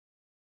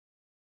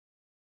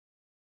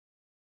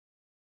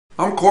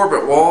I'm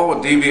Corbett Wall with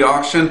DV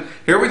Auction,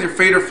 here with your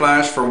feeder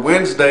flash for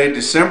Wednesday,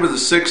 December the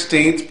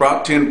 16th,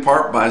 brought to you in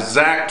part by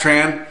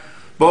Zactran.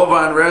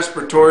 Bovine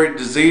respiratory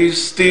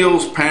disease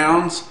steals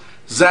pounds,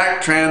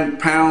 Zactran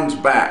pounds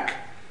back.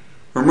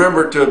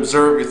 Remember to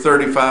observe your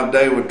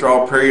 35-day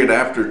withdrawal period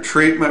after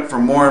treatment. For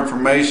more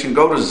information,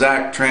 go to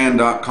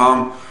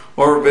Zactran.com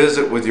or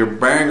visit with your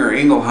Beringer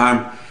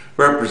Ingelheim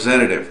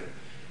representative.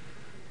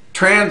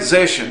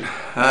 Transition.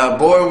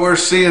 Boy, we're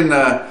seeing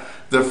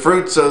the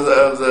fruits of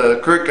the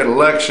cricket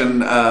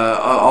election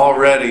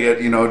already.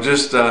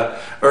 Just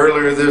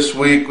earlier this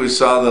week we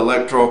saw the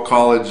Electoral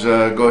College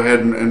go ahead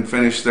and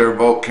finish their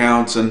vote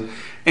counts, and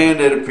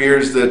it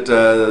appears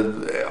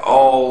that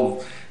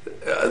all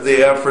the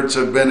efforts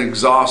have been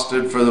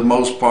exhausted for the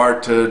most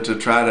part to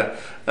try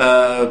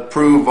to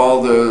prove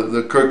all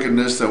the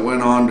crookedness that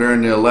went on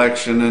during the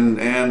election,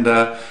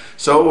 and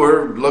so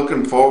we're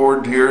looking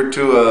forward here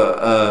to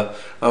a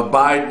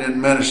Biden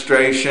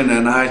administration,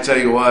 and I tell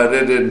you what,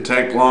 it didn't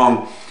take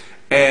long.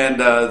 And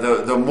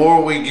the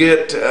more we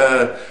get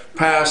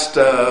past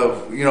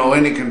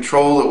any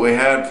control that we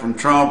had from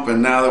Trump,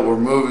 and now that we're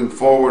moving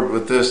forward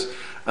with this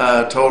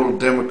total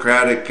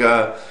Democratic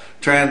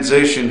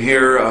transition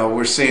here,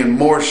 we're seeing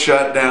more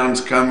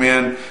shutdowns come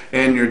in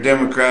your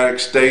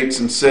Democratic states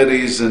and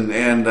cities,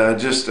 and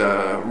just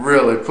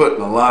really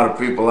putting a lot of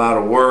people out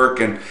of work.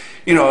 And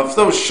if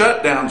those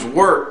shutdowns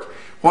worked,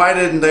 why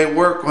didn't they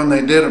work when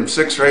they did them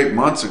 6 or 8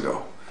 months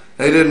ago?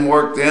 They didn't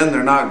work then,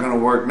 they're not going to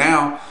work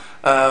now.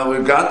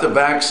 We've got the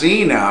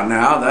vaccine out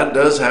now. That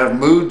does have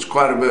moods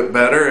quite a bit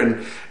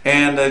better,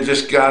 and they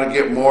just got to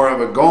get more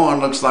of it going.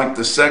 Looks like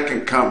the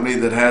second company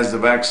that has the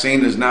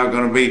vaccine is now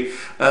going to be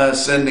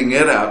sending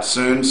it out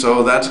soon,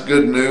 so that's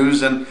good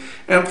news. And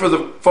for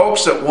the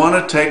folks that want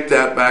to take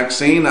that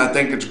vaccine, I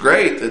think it's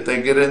great that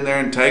they get in there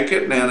and take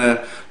it, and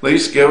at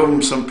least give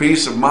them some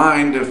peace of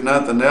mind, if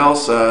nothing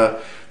else.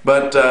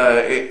 But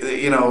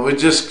we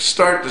just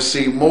start to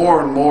see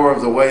more and more of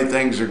the way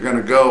things are going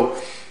to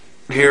go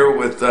here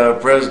with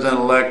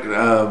President-elect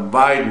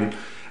Biden,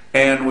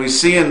 and we're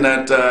seeing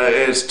that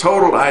it's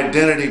total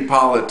identity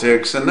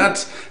politics, and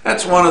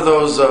that's one of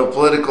those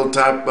political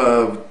type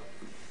of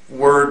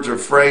words or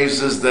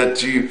phrases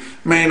that you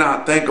may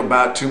not think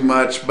about too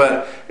much,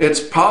 but it's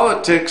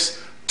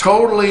politics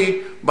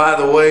totally by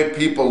the way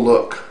people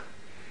look.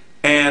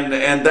 And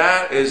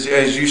that is,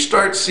 as you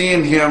start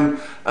seeing him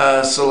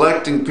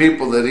selecting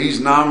people that he's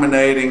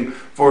nominating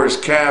for his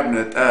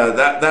cabinet,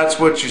 that's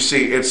what you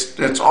see.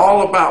 It's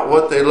all about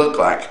what they look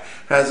like.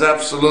 Has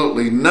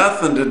absolutely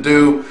nothing to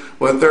do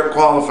with their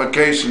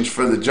qualifications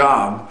for the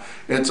job.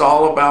 It's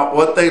all about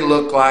what they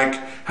look like,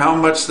 how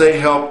much they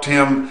helped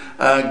him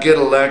get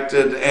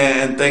elected,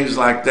 and things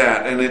like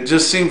that. And it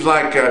just seems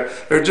like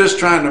they're just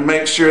trying to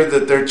make sure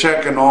that they're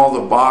checking all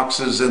the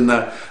boxes in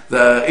the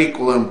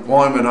equal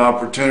employment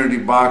opportunity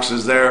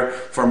boxes there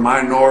for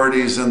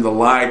minorities and the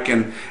like.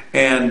 And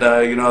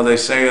they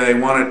say they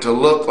want it to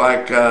look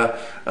like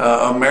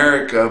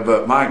America,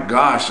 but my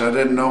gosh, I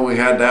didn't know we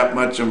had that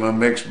much of a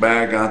mixed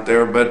bag out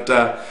there. But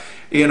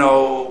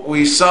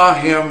we saw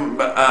him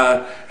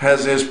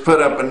has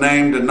put up a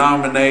name to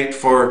nominate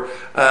for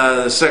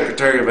the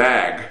Secretary of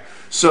Ag.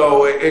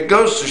 So it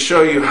goes to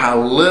show you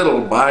how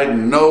little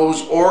Biden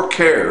knows or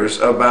cares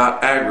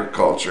about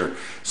agriculture.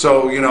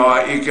 So,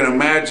 you can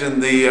imagine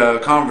the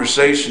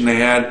conversation they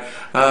had.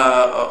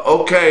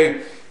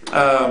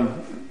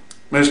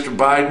 Mr.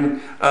 Biden,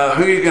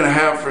 who are you going to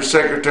have for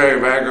Secretary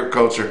of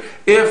Agriculture?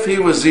 If he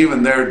was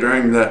even there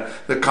during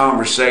the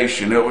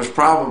conversation, it was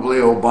probably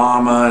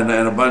Obama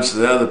and a bunch of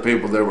the other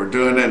people that were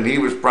doing it, and he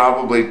was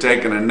probably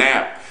taking a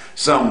nap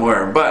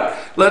somewhere. But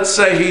let's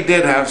say he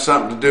did have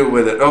something to do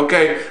with it.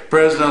 Okay,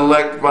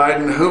 President-elect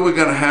Biden, who are we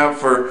going to have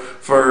for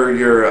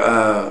your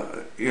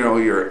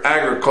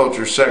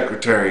agriculture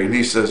secretary? And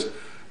he says,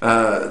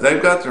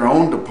 they've got their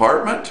own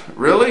department?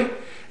 Really?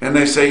 And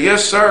they say,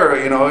 yes, sir.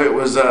 It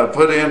was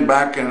put in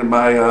back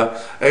by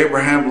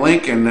Abraham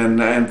Lincoln.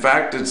 And in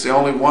fact, it's the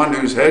only one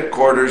whose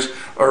headquarters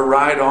are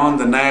right on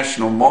the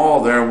National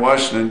Mall there in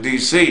Washington,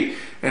 D.C.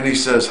 And he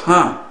says,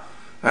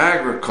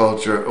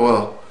 agriculture.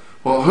 Well,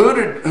 who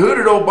did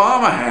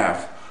Obama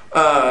have?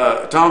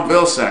 Tom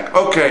Vilsack.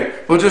 Okay,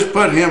 we'll just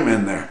put him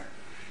in there.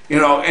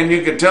 And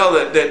you could tell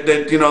that they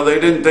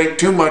didn't think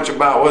too much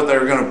about what they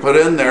were going to put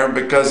in there,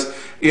 because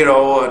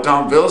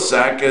Tom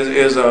Vilsack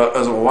is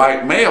a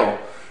white male.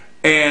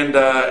 And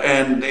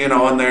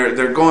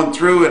they're going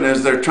through, and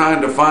as they're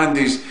trying to find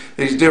these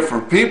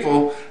different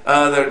people,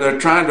 they're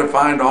trying to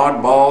find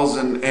oddballs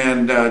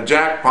and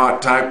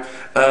jackpot type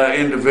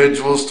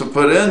individuals to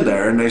put in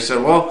there. And they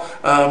said, well,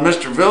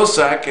 Mr.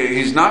 Vilsack,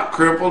 he's not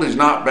crippled, he's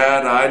not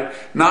bad-eyed,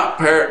 not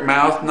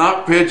parrot-mouthed,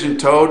 not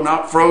pigeon-toed,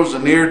 not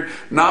frozen-eared,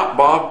 not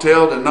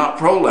bobtailed, and not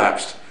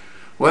prolapsed.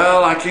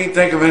 Well, I can't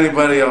think of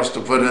anybody else to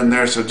put in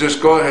there, so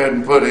just go ahead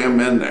and put him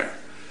in there.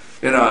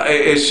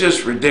 It's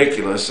just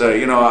ridiculous.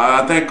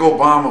 I think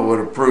Obama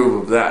would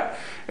approve of that.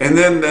 And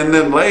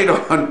then late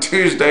on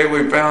Tuesday,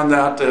 we found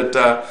out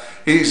that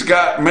he's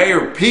got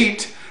Mayor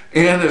Pete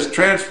in as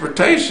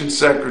transportation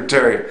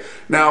secretary.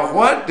 Now,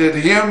 what did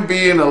him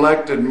being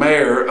elected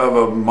mayor of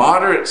a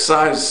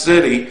moderate-sized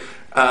city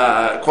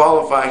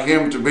qualify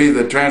him to be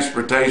the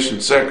transportation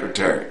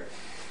secretary?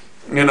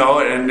 You know,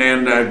 and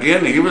then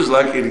again, he was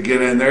lucky to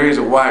get in there. He's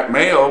a white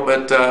male,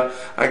 but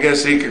I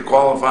guess he could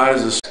qualify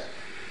as a...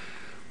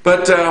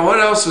 But what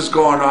else is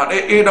going on?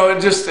 You know,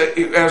 just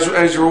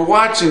as you're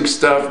watching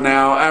stuff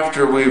now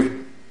after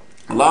we've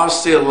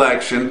lost the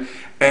election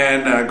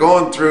and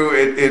going through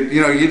it, you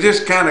know, you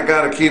just kind of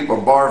got to keep a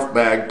barf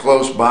bag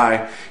close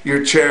by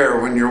your chair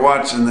when you're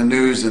watching the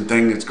news and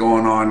thing that's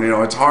going on. You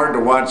know, it's hard to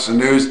watch the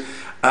news.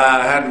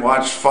 I hadn't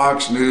watched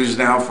Fox News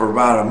now for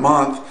about a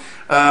month,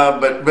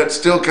 but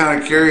still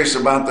kind of curious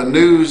about the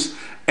news.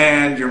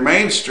 And your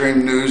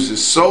mainstream news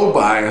is so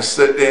biased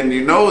that, and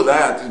you know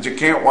that you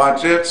can't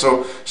watch it.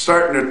 So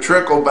starting to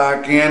trickle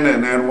back in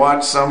and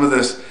watch some of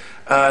this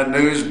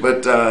news.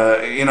 But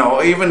you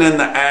know, even in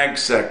the ag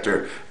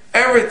sector,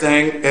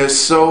 everything is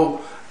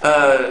so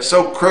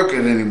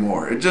crooked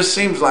anymore. It just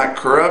seems like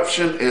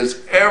corruption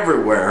is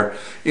everywhere.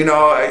 You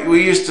know,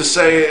 we used to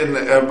say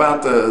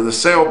about the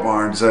sale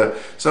barns,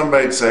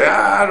 somebody'd say,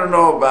 I don't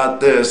know about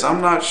this. I'm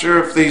not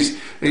sure if these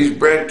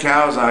bred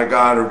cows I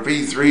got are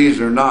P3s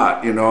or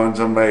not, you know, and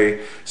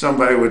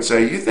somebody would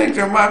say, you think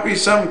there might be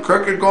something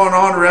crooked going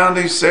on around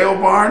these sale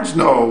barns?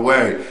 No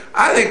way.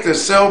 I think the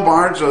sale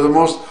barns are the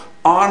most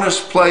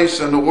honest place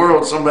in the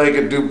world somebody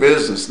could do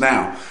business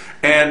now.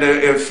 And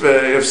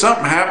if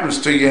something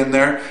happens to you in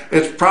there,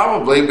 it's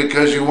probably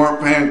because you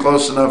weren't paying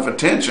close enough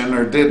attention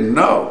or didn't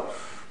know.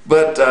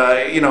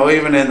 But, you know,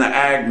 even in the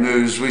ag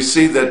news, we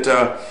see that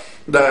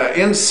the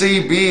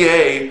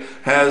NCBA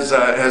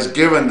has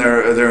given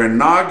their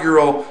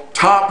inaugural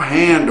Top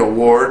Hand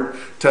Award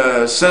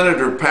to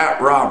Senator Pat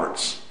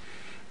Roberts.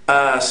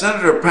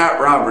 Senator Pat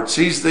Roberts,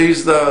 he's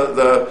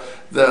the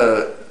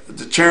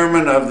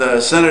chairman of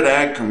the Senate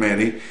Ag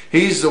Committee.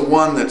 He's the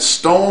one that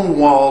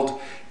stonewalled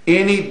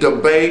any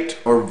debate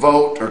or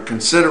vote or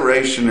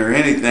consideration or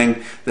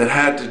anything that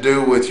had to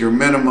do with your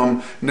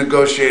minimum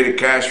negotiated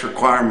cash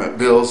requirement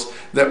bills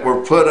that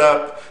were put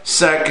up,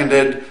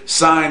 seconded,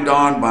 signed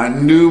on by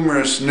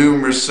numerous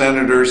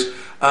senators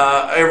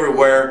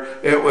everywhere.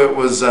 It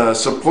was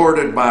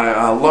supported by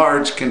a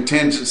large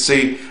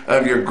contingency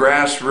of your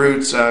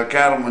grassroots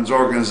cattlemen's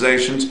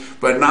organizations,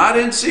 but not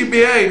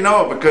NCBA,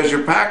 no, because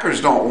your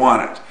packers don't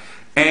want it.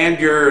 And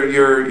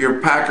your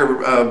packer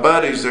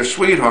buddies, their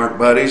sweetheart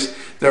buddies,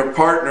 their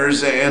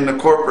partners in the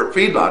corporate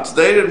feedlots,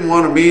 they didn't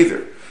want them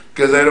either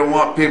because they don't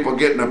want people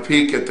getting a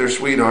peek at their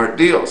sweetheart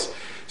deals.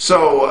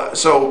 But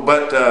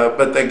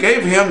they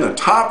gave him the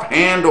Top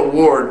Hand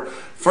Award,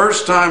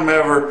 first time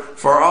ever,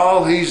 for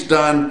all he's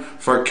done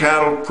for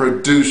cattle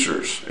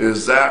producers.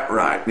 Is that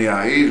right?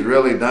 Yeah, he's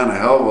really done a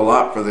hell of a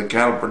lot for the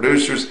cattle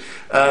producers.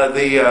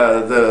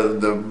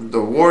 The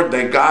award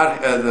they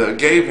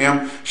gave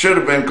him should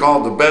have been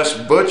called the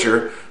Best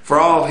Butcher for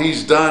all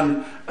he's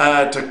done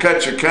to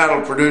cut your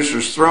cattle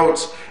producers'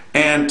 throats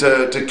and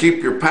to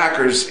keep your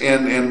packers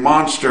in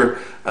monster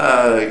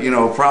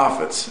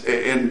profits.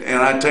 And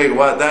I tell you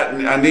what, that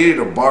I needed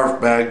a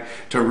barf bag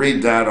to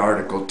read that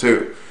article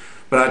too.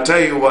 But I tell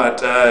you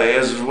what,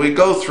 as we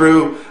go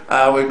through,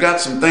 we've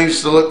got some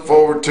things to look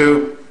forward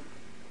to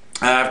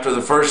after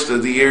the first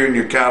of the year in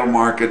your cattle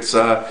markets.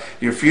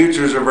 Your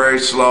futures are very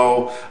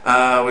slow.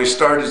 We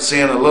started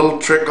seeing a little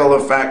trickle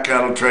of fat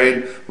cattle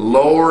trade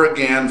lower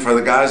again for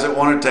the guys that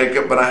want to take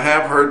it, but I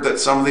have heard that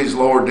some of these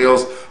lower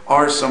deals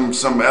are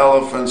some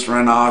elephants,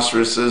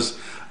 rhinoceroses,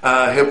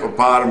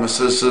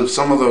 hippopotamuses,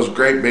 some of those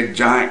great big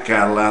giant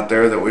cattle out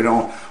there that we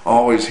don't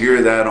always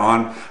hear that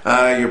on.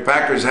 Your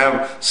packers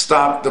have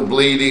stopped the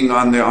bleeding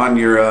on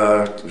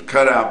your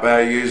cutout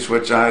values,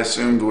 which I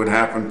assumed would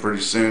happen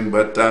pretty soon.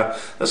 But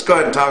let's go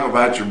ahead and talk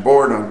about your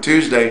board on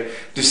Tuesday.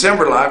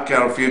 December live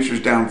cattle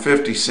futures down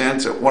 50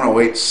 cents at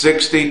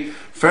 108.60.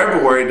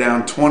 February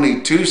down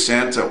 22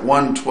 cents at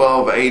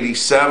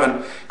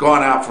 112.87.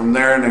 Going out from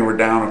there, and they were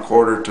down a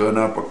quarter to an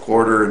up a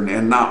quarter,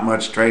 and not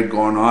much trade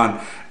going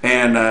on,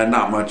 and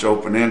not much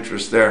open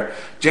interest there.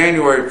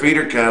 January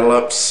feeder cattle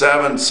up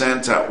 7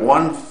 cents at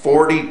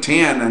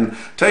 140.10. And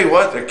tell you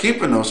what, they're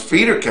keeping those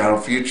feeder cattle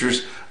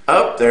futures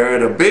up there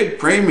at a big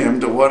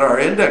premium to what our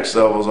index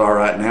levels are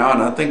right now,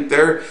 and I think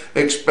they're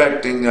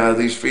expecting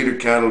these feeder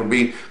cattle to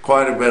be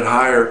quite a bit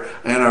higher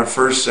in our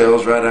first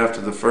sales right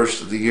after the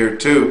first of the year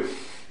too.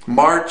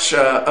 March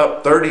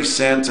up 30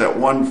 cents at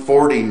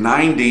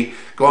 140.90.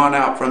 Going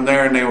out from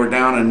there, and they were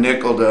down a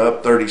nickel to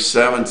up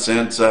 37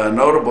 cents.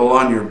 Notable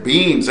on your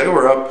beans, they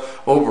were up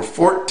over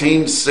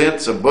 14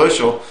 cents a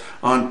bushel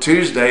on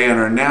Tuesday and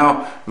are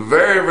now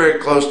very, very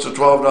close to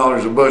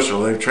 $12 a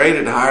bushel. They've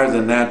traded higher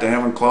than that. They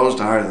haven't closed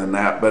higher than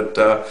that, but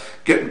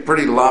getting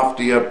pretty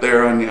lofty up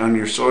there on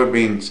your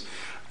soybeans.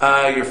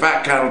 Your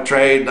fat cattle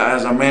trade,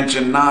 as I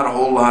mentioned, not a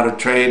whole lot of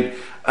trade.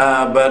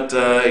 but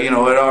you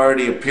know, it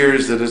already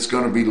appears that it's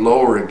going to be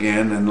lower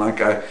again. And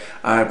like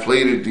I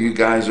pleaded to you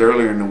guys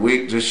earlier in the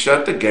week, just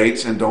shut the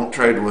gates and don't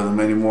trade with them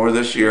anymore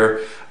this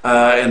year,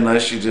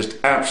 unless you just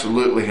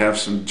absolutely have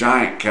some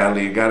giant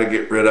cattle you got to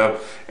get rid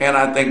of. And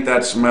I think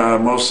that's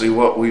mostly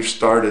what we've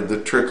started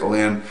to trickle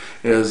in.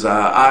 Is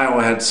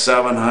Iowa had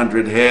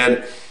 700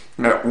 head.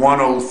 At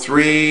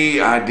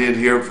 103, I did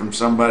hear from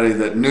somebody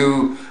that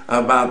knew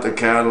about the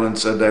cattle and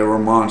said they were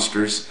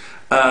monsters.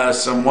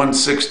 Some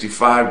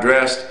 165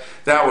 dressed,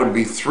 that would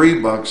be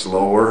 $3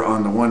 lower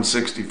on the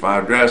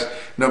 165 dressed.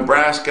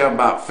 Nebraska,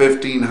 about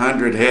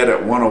 1,500 head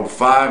at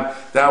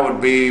 105. That would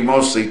be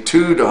mostly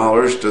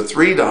 $2 to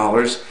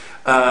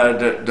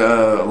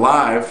 $3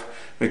 live,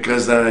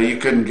 because you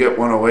couldn't get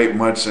 108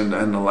 much in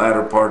the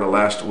latter part of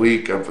last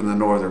week up in the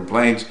northern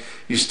plains.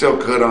 You still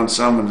could on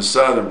some in the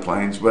southern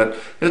plains, but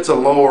it's a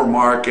lower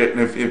market,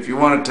 and if you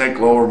want to take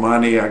lower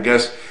money, I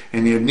guess,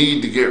 and you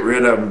need to get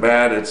rid of them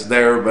bad, it's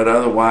there. But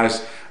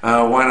otherwise,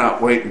 why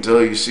not wait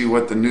until you see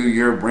what the new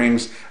year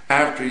brings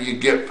after you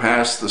get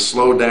past the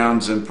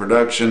slowdowns in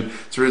production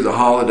through the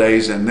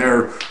holidays, and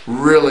they're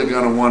really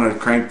going to want to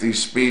crank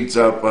these speeds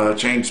up,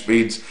 change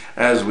speeds,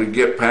 as we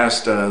get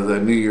past the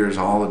New Year's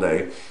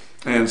holiday.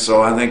 And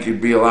so I think you'd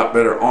be a lot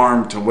better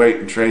armed to wait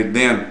and trade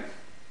then.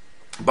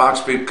 Box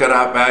beef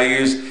cutout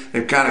values,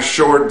 they've kind of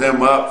shored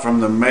them up from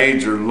the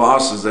major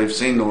losses they've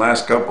seen the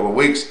last couple of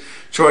weeks.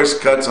 Choice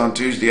cuts on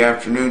Tuesday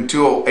afternoon,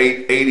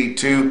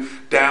 208.82,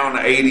 down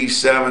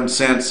 87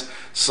 cents.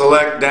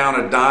 Select down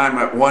a dime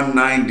at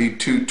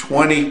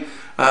 192.20.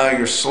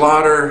 Your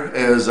slaughter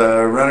is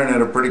running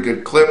at a pretty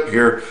good clip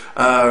here,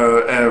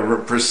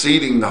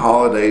 preceding the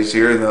holidays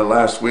here in the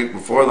last week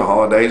before the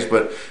holidays,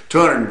 but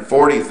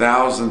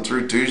 240,000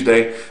 through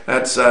Tuesday.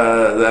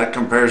 That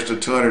compares to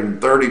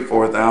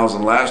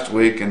 234,000 last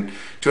week and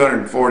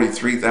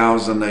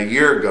 243,000 a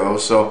year ago.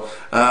 So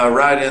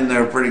right in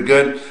there, pretty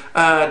good.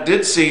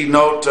 Did see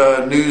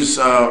news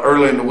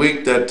early in the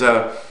week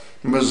that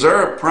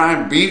Missouri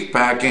Prime Beef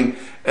Packing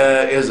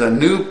is a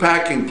new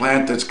packing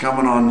plant that's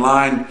coming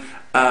online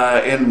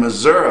in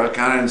Missouri,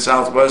 kind of in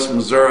southwest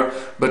Missouri,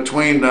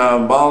 between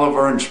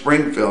Bolivar and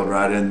Springfield,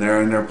 right in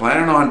there. And they're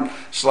planning on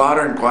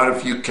slaughtering quite a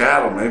few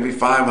cattle, maybe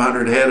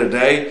 500 head a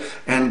day,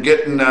 and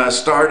getting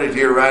started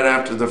here right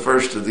after the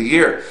first of the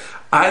year.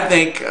 I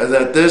think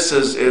that this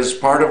is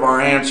part of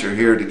our answer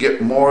here to get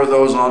more of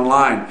those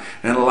online.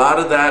 And a lot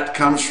of that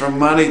comes from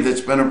money that's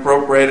been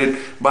appropriated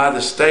by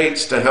the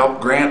states to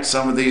help grant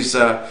some of these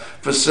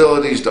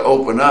facilities to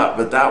open up.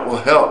 But that will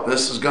help.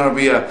 This is going to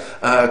be a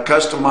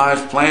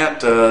customized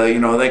plant. You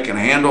know, they can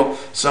handle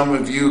some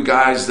of you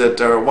guys that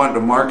are wanting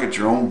to market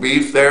your own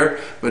beef there,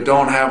 but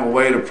don't have a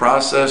way to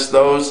process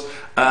those.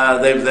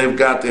 They've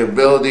got the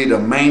ability to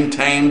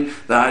maintain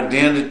the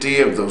identity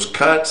of those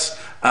cuts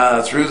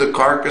through the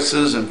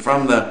carcasses and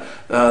from the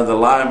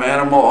live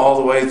animal all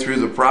the way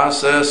through the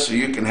process. So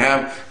you can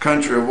have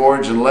country of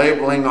origin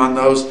labeling on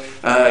those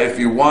if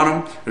you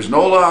want them. There's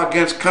no law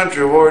against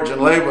country of origin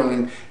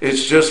labeling.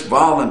 It's just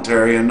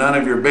voluntary, and none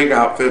of your big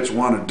outfits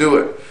want to do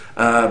it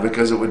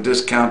because it would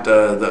discount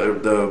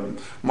the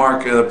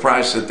market, the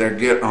price that they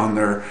get on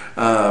their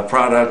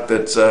product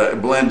that's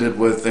blended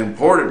with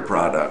imported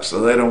products.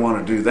 So they don't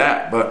want to do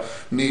that, but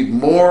need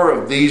more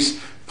of these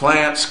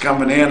plants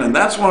coming in, and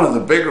that's one of the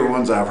bigger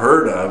ones I've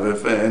heard of,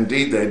 if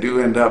indeed they do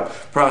end up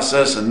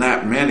processing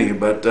that many.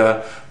 But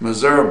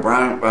Missouri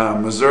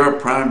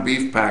Prime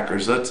Beef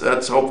Packers,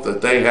 let's hope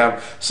that they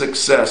have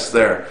success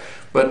there.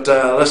 But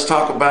let's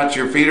talk about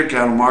your feeder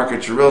cattle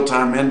market. Your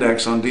real-time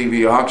index on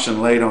DV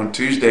auction late on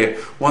Tuesday,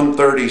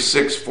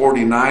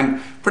 136.49,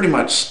 pretty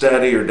much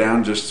steady or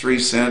down just 3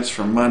 cents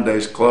from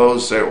Monday's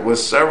close, with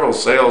several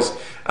sales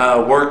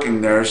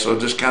working there, so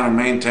just kind of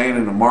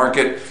maintaining the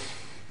market.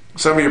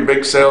 Some of your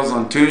big sales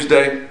on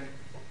Tuesday: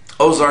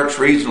 Ozarks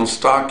Regional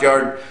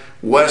Stockyard,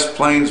 West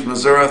Plains,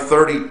 Missouri,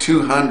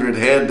 3,200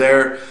 head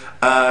there.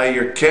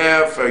 Your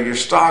calf, your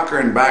stocker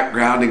and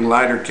backgrounding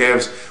lighter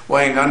calves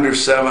weighing under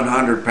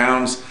 700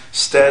 pounds,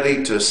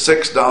 steady to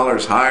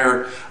 $6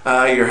 higher.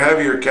 Your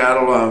heavier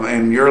cattle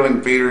and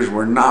yearling feeders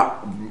were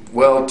not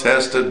well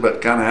tested,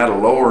 but kind of had a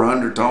lower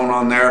undertone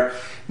on there.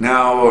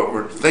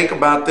 Now, think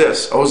about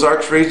this.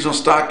 Ozarks Regional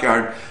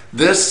Stockyard,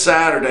 this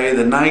Saturday,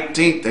 the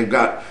 19th, they've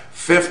got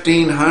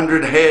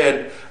 1,500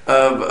 head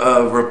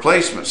of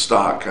replacement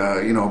stock,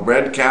 you know,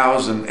 bred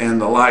cows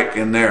and the like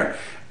in there.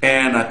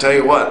 And I tell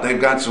you what,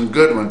 they've got some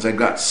good ones. They've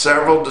got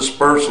several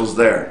dispersals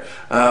there,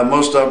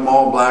 most of them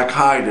all black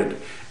hided,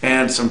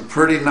 and some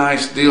pretty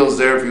nice deals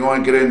there if you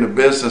want to get into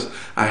business.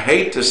 I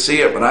hate to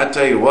see it, but I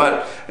tell you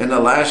what, in the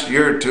last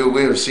year or two,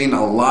 we have seen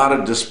a lot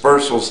of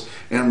dispersals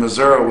in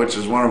Missouri, which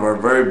is one of our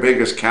very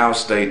biggest cow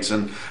states.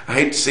 And I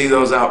hate to see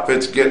those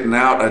outfits getting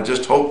out. I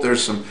just hope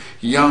there's some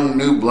young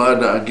new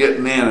blood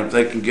getting in if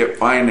they can get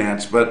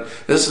financed. But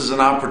this is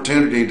an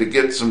opportunity to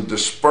get some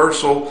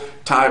dispersal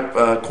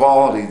type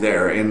quality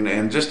there,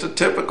 and just a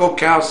typical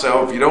cow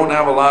sale. If you don't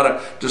have a lot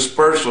of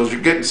dispersals,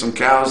 you're getting some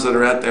cows that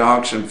are at the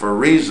auction for a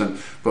reason.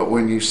 But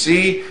when you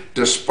see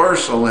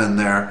dispersal in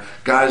there,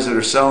 guys that are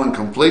are selling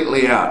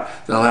completely out.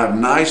 They'll have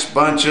nice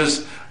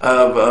bunches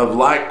of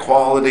light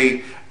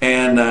quality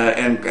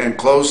and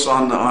close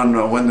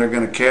on when they're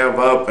going to calve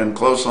up and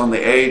close on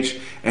the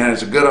age, and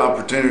it's a good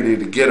opportunity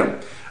to get them.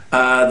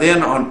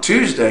 Then on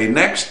Tuesday,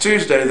 next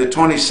Tuesday, the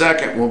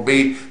 22nd, will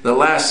be the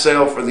last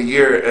sale for the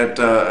year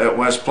at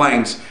West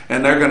Plains,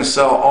 and they're going to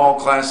sell all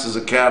classes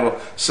of cattle,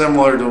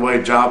 similar to the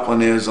way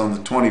Joplin is on the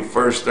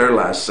 21st, their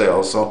last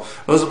sale. So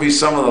those will be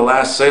some of the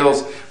last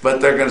sales,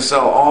 but they're going to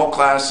sell all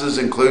classes,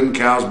 including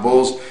cows,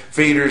 bulls,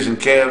 feeders, and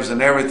calves,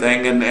 and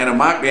everything. And it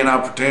might be an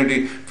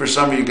opportunity for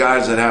some of you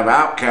guys that have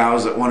out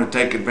cows that want to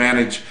take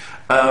advantage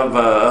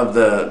of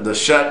the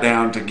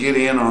shutdown to get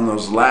in on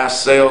those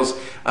last sales.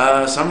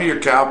 Some of your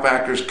cow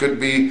packers could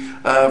be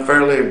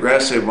fairly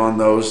aggressive on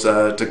those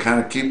to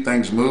kind of keep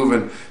things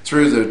moving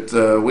through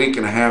the week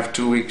and a half,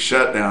 2 week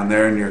shutdown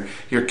there, and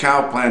your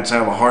cow plants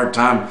have a hard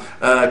time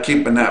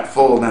keeping that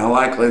full. Now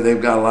likely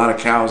they've got a lot of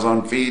cows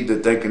on feed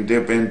that they can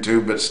dip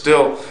into, but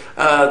still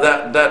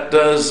that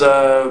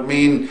doesn't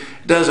mean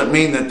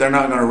that they're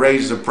not going to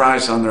raise the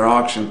price on their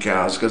auction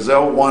cows, because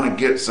they'll want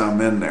to get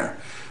some in there.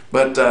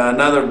 But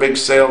another big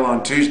sale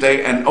on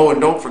Tuesday, and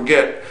don't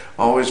forget,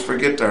 always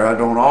forget there, I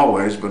don't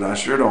always, but I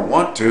sure don't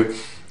want to,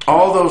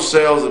 all those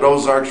sales at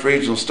Ozarks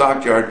Regional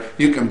Stockyard,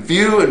 you can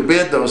view and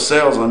bid those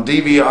sales on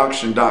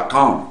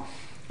dvauction.com.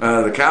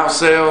 The cow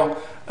sale,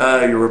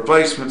 your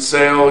replacement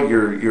sale,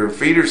 your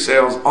feeder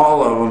sales,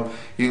 all of them,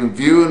 you can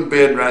view and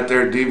bid right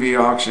there at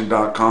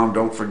dvauction.com.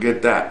 Don't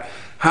forget that.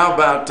 How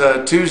about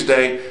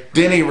Tuesday,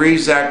 Denny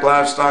Rezac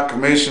Livestock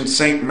Commission,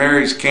 St.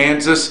 Mary's,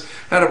 Kansas,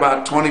 had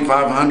about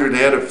 2,500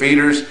 head of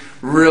feeders.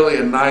 Really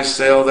a nice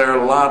sale there.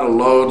 A lot of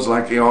loads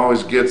like he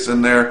always gets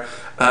in there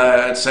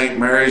at St.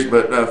 Mary's.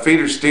 But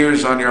feeder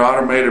steers on your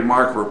automated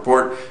market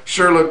report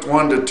sure looked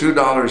 $1 to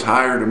 $2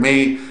 higher to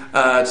me.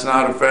 It's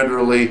not a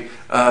federal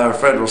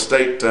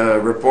state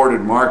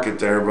reported market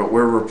there, but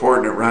we're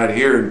reporting it right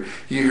here, and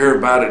you hear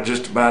about it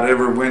just about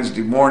every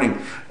Wednesday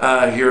morning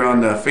here on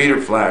the Feeder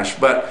Flash.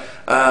 But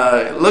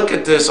look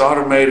at this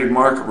automated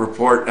market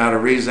report out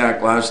of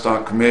Rezac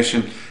Livestock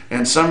Commission,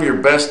 and some of your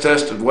best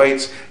tested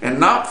weights, and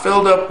not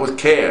filled up with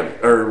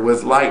calf or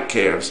with light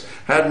calves.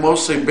 Had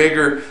mostly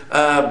bigger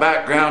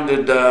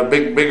backgrounded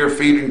bigger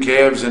feeding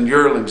calves and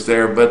yearlings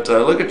there. But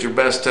look at your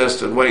best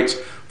tested weights.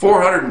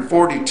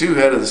 442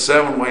 head of the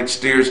 7-weight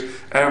steers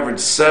averaged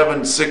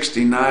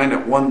 769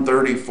 at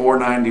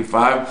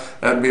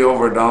 134.95. That'd be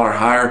over $1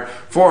 higher.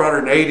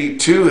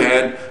 482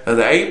 head of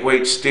the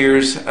 8-weight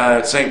steers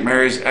at St.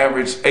 Mary's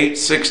averaged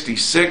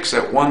 866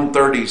 at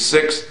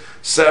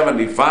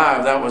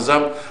 136.75. That was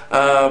up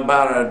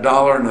about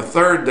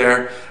 $1.33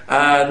 there.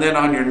 And then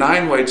on your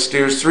 9-weight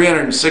steers,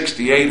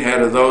 368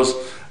 head of those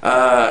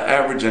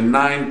averaging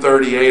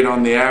 $9.38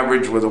 on the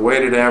average, with a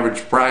weighted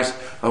average price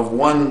of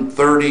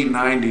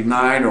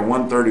 $130.99 or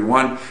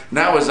 $131. And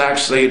that was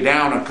actually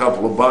down a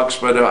couple of bucks,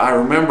 but I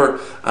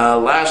remember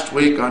last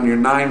week on your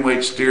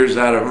 9-weight steers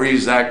out of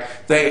Rezac,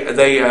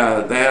 they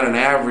had an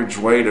average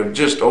weight of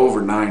just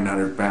over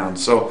 900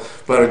 pounds. So,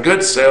 but a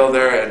good sale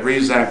there at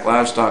Rezac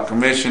Livestock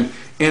Commission,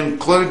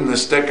 including the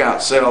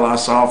stick-out sale I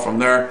saw from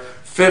there.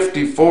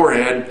 54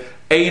 head,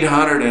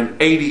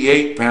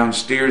 888 pound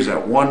steers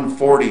at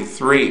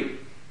 143.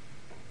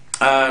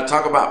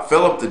 Talk about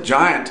Philip the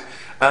Giant.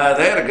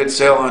 They had a good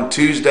sale on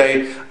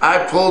Tuesday.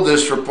 I pulled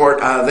this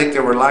report. I think they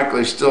were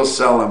likely still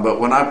selling, but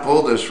when I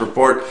pulled this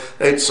report,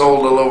 they'd sold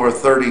a little over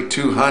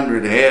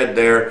 3,200 head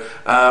there,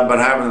 but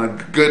having a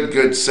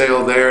good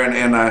sale there.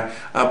 And I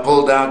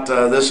pulled out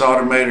this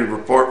automated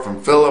report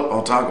from Philip.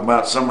 I'll talk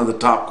about some of the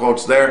top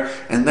quotes there,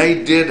 and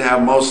they did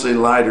have mostly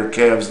lighter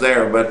calves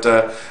there, but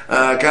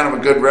kind of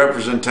a good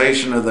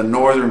representation of the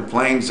northern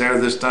plains there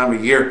this time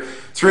of year.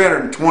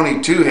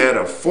 322 head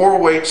of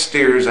 4-weight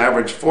steers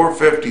averaged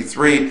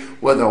 453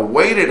 with a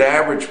weighted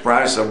average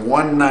price of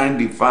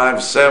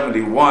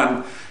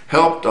 $195.71.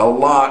 Helped a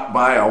lot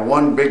by a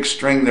one big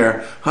string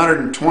there.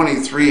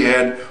 123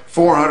 head,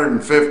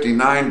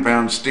 459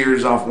 pound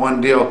steers off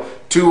one deal,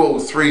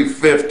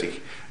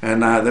 $203.50.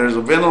 And there's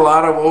been a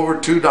lot of over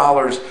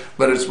 $2,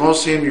 but it's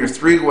mostly in your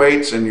 3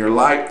 weights and your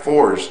light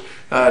 4s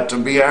to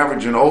be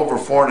averaging over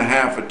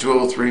 4.5 at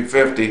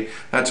 $203.50.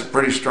 That's a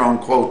pretty strong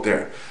quote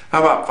there.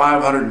 How about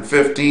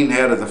 515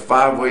 head of the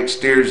 5-weight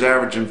steers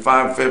averaging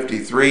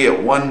 553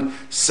 at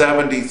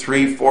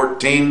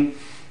 173.14?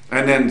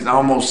 And then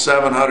almost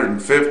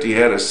 750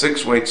 head of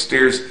 6-weight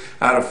steers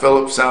out of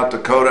Phillips, South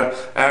Dakota,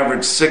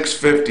 average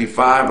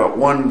 655 at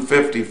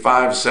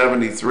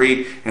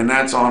 155.73, and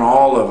that's on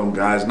all of them,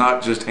 guys,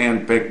 not just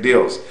hand-picked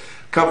deals.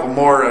 Couple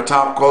more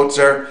top quotes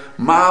there.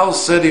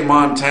 Miles City,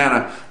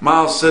 Montana,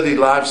 Miles City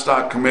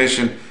Livestock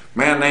Commission.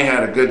 Man, they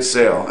had a good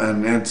sale,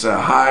 and it's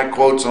high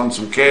quotes on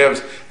some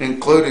calves,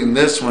 including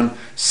this one,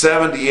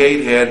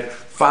 78 head,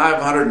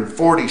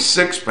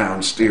 546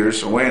 pound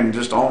steers, so weighing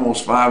just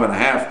almost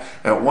 5.5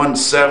 at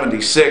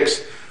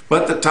 176.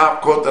 But the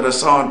top quote that I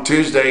saw on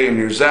Tuesday in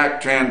your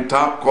Zactran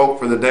top quote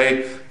for the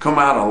day, come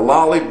out of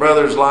Lolly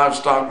Brothers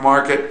Livestock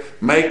Market,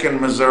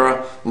 Macon,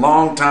 Missouri.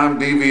 Longtime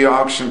DV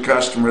auction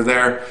customer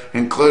there,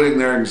 including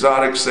their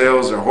exotic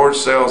sales, their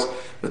horse sales.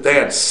 But they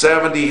had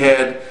 70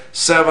 head,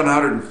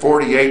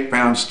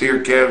 748-pound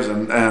steer calves,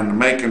 and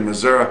Macon,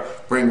 Missouri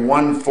bring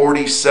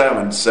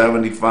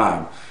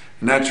 147.75.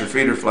 And that's your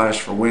feeder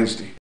flash for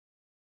Wednesday.